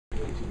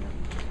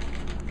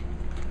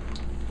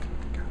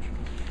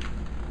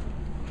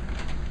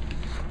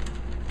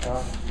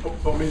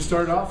Want me to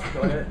start off?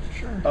 Go ahead.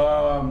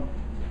 Sure.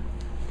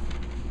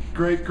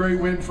 Great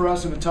win for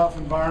us in a tough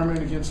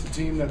environment against a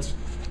team that's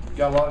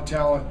got a lot of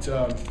talent.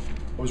 I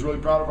was really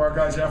proud of our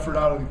guys' effort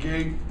out of the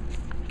gate,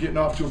 getting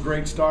off to a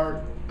great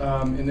start.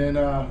 And then,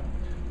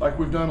 like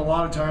we've done a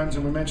lot of times,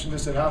 and we mentioned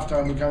this at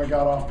halftime, we kind of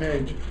got off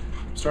page,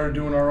 started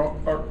doing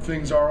our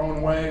things our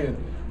own way, and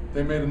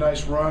they made a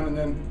nice run, and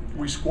then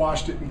we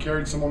squashed it and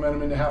carried some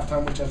momentum into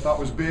halftime, which I thought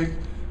was big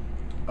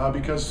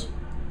because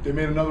they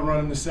made another run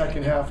in the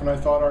second half, and I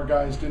thought our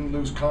guys didn't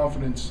lose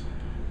confidence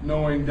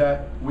knowing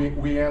that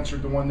we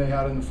answered the one they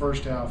had in the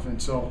first half.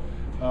 And so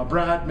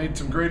Brad made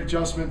some great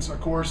adjustments, of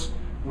course.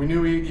 We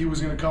knew he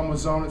was going to come with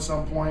zone at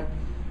some point,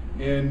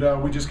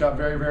 and we just got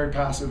very, very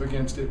passive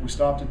against it. We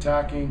stopped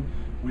attacking.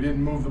 We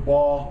didn't move the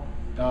ball.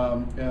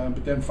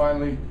 But then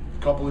finally,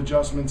 a couple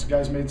adjustments.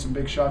 Guys made some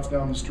big shots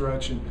down the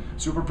stretch, and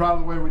super proud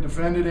of the way we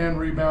defended and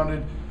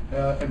rebounded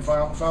and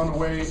found a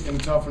way in a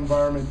tough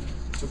environment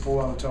to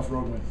pull out a tough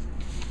road win.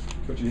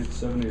 Coach, you hit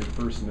 7 of your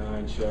first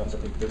 9 shots, I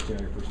think 13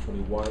 out of your first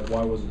 20.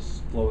 Why was it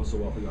flowing so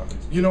well for the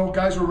offense? You know,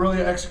 guys were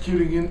really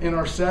executing in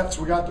our sets.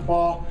 We got the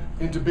ball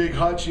into Big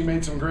Hutch. He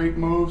made some great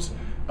moves.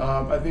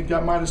 I think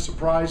that might have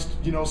surprised,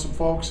 some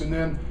folks. And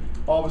then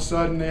all of a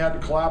sudden they had to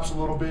collapse a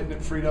little bit, and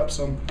it freed up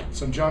some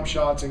jump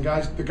shots. And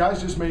the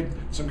guys just made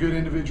some good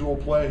individual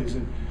plays.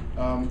 And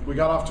we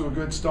got off to a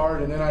good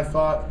start. And then I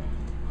thought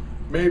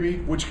maybe,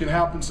 which can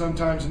happen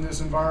sometimes in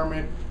this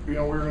environment, we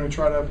were going to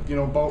try to,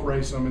 boat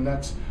race them. And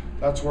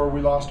that's where we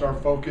lost our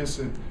focus,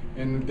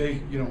 and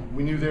they,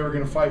 we knew they were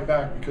going to fight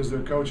back because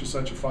their coach is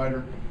such a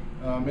fighter,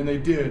 and they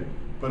did.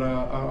 But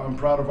I'm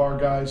proud of our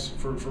guys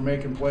for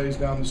making plays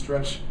down the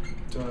stretch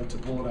to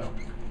pull it out.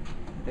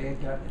 They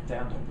had gotten it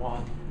down to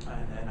 1,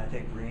 and then I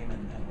think Ream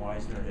and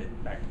Weisner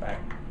hit back-to-back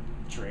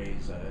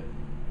trays.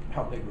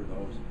 How big were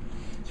those?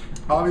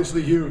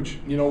 Obviously huge.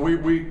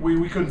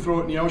 We couldn't throw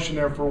it in the ocean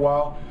there for a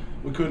while.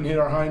 We couldn't hit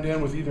our hind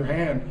end with either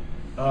hand,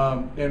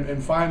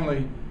 and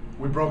finally,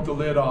 we broke the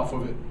lid off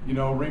of it.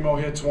 Remo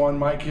hits one,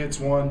 Mike hits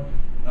one.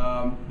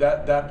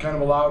 That kind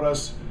of allowed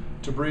us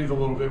to breathe a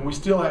little bit. We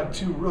still had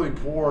 2 really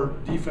poor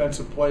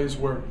defensive plays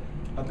where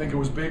I think it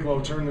was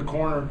Bigelow turned the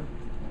corner.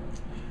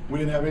 We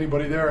didn't have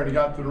anybody there, and he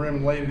got to the rim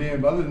and laid it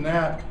in. But other than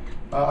that,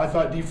 I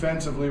thought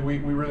defensively we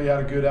really had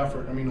a good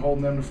effort. I mean,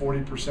 holding them to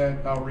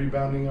 40%, out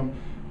rebounding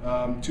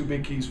them, 2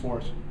 big keys for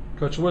us.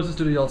 Coach, what does this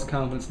do to y'all's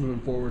confidence moving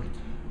forward?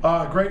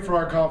 Great for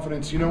our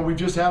confidence. We've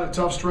just had a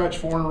tough stretch,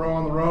 4 in a row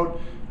on the road.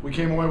 We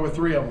came away with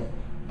 3 of them,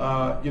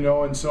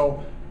 and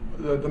so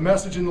the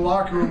message in the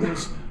locker room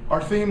is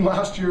our theme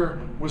last year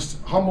was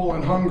humble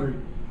and hungry.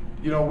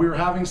 We were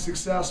having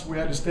success. We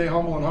had to stay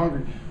humble and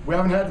hungry. We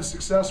haven't had the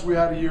success we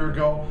had a year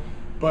ago,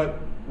 but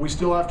we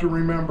still have to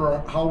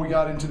remember how we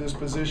got into this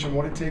position,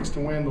 what it takes to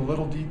win, the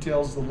little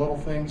details, the little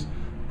things,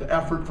 the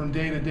effort from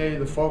day to day,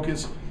 the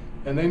focus.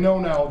 And they know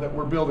now that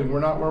we're building. We're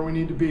not where we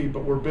need to be,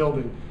 but we're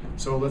building.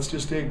 So let's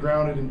just stay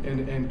grounded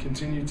and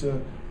continue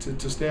to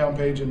stay on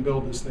page and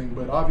build this thing.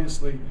 But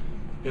obviously,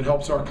 it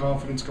helps our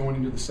confidence going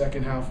into the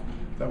second half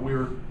that we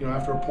were,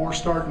 after a poor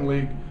start in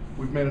league,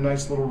 we've made a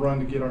nice little run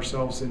to get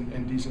ourselves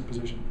in decent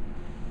position.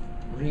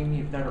 Reem,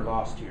 you've never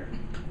lost here.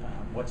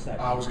 What's that?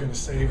 I was going to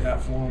save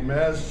that for him,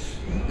 Mez.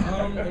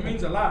 It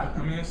means a lot.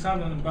 I mean, it's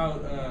something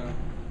about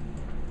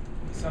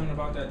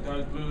that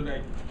dark blue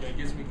that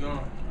gets me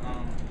going.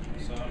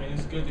 So I mean,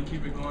 it's good to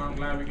keep it going. I'm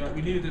glad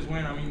we needed this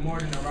win. I mean, more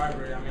than the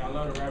rivalry. I mean, I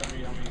love the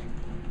rivalry. I mean,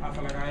 I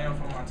feel like I am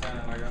from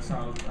Montana. Like that's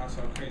how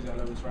crazy I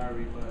love this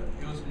rivalry. But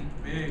it was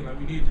big. Like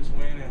we needed this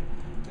win, and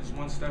just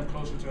one step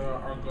closer to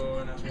our goal,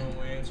 and that's 1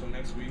 win. So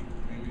next week,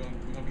 I mean,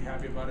 we're gonna be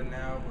happy about it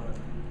now. But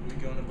when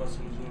we get on the bus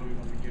to Missouri, we're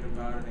gonna forget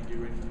about it and get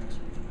ready for next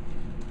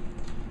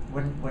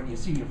week. When you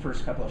see your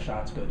first couple of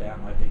shots go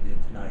down like they did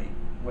tonight,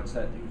 what's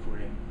that do for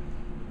you?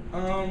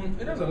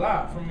 It does a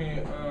lot for me,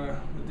 but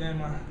then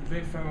the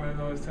big fella is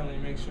always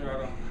telling me make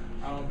sure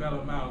I don't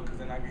bail him out, because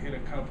then I can hit a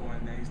couple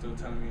and then he's still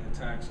telling me to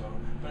attack. So,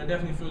 but it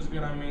definitely feels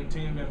good. I mean,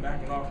 team's been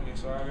backing off me,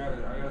 so I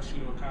gotta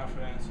shoot with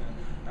confidence,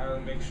 and I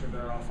gotta make sure that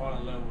I don't fall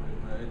in love with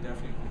it. But it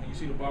definitely, when you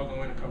see the ball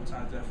go in a couple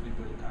times, definitely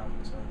build your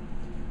confidence up.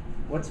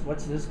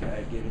 What's this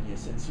guy giving you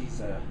since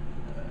he's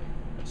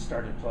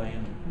started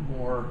playing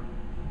more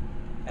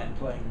and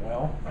playing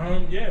well?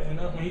 Yeah,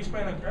 when he's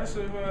playing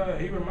aggressive,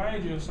 he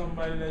reminds you of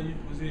somebody that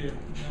was here.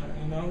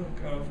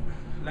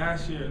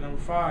 Last year, number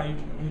 5,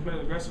 he plays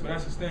aggressive, but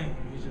that's his thing.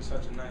 He's just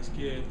such a nice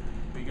kid.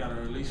 We gotta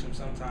release him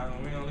sometimes.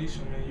 When we unleash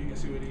him, man, you can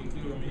see what he can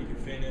do. I mean, he can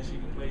finish, he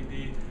can play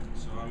D.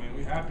 So I mean,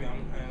 we happy.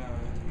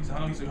 He's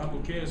a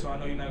humble kid, so I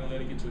know he's not gonna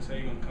let it get to his head.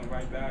 He's gonna come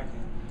right back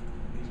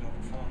and he's gonna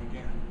perform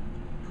again.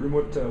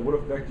 Kareem, what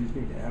effect do you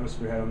think the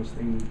atmosphere had on this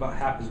thing? About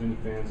half as many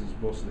fans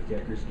as most of the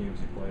Cat-Griz games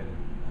you played in.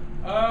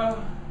 I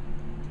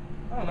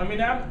don't know.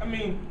 I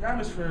mean, the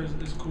atmosphere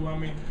is cool. I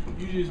mean,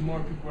 usually there's more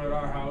people at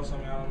our house. I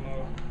mean, I don't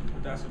know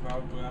what that's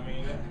about, but I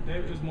mean,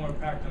 it was more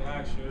packed than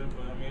last year.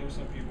 But I mean, there were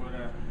some people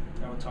that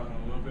were talking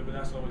a little bit, but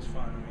that's always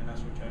fun. I mean,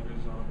 that's what Cat-Griz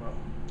is all about.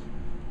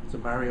 So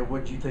Mario,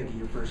 what did you think of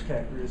your first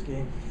Cat-Griz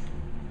game?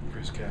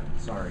 Chris Cat.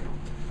 Sorry.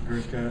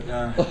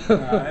 Cat.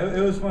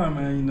 It was fun,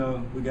 man. You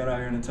know, we got out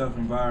here in a tough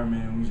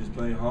environment and we just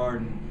played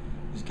hard and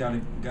just got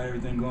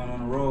everything going on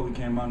the road. We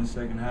came out in the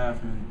second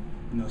half and,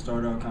 you know,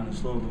 started out kind of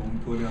slow, but when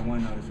we pulled that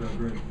win out, it felt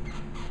great.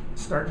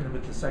 Starting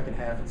with the second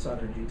half in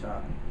Southern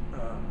Utah,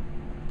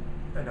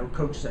 I know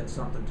Coach said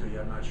something to you.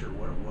 I'm not sure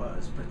what it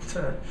was,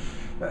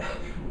 but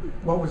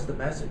what was the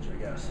message, I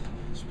guess?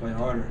 Just play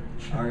harder.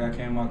 I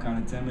came out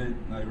kind of timid.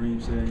 Like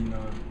Reem said, you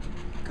know,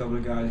 a couple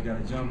of guys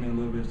got to jump me a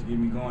little bit to get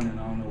me going, and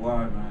I don't know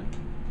why, man.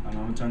 I'm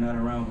going to turn that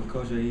around, but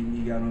Coach, he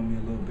got on me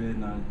a little bit,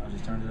 and I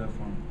just turned it up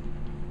for him.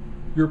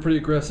 You were pretty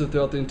aggressive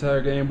throughout the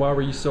entire game. Why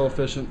were you so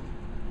efficient?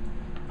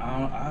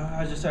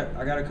 I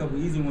got a couple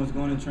easy ones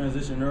going in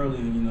transition early,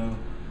 and, you know,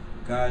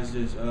 guys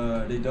just,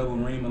 they double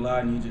Reem a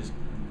lot, and he just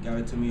got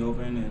it to me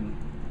open, and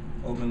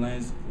open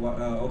lanes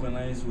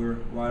were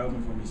wide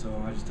open for me, so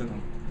I just took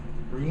them.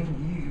 Reem,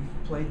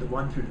 you've played the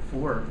 1 through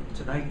 4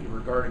 tonight. You were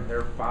guarding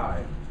their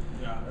 5.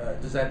 Yeah.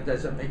 Does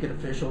that make it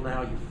official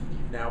now?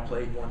 You've now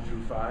played 1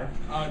 through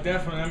 5.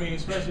 Definitely. I mean,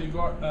 especially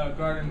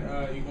guarding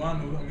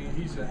Iguanu. I mean,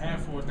 he's a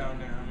handful down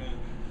there. I mean,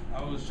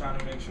 I was trying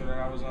to make sure that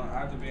I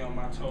had to be on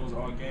my toes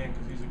all game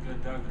because he's a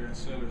good dunker and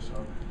sealer.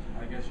 So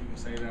I guess you can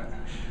say that.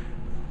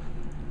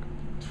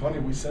 It's funny,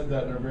 we said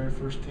that in our very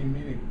first team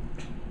meeting,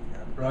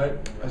 right?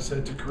 I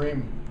said to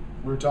Kareem,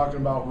 we were talking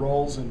about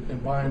roles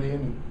and buying in.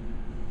 And,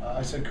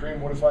 I said, Kareem,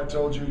 what if I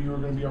told you you were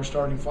going to be our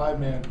starting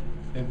 5-man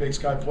in Big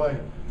Sky play?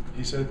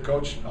 He said,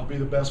 Coach, I'll be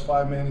the best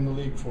 5-man in the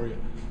league for you.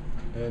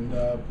 And,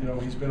 you know,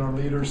 he's been our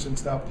leader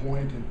since that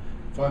point. And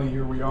funny,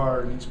 here we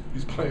are, and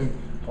he's playing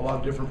a lot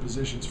of different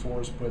positions for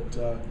us. But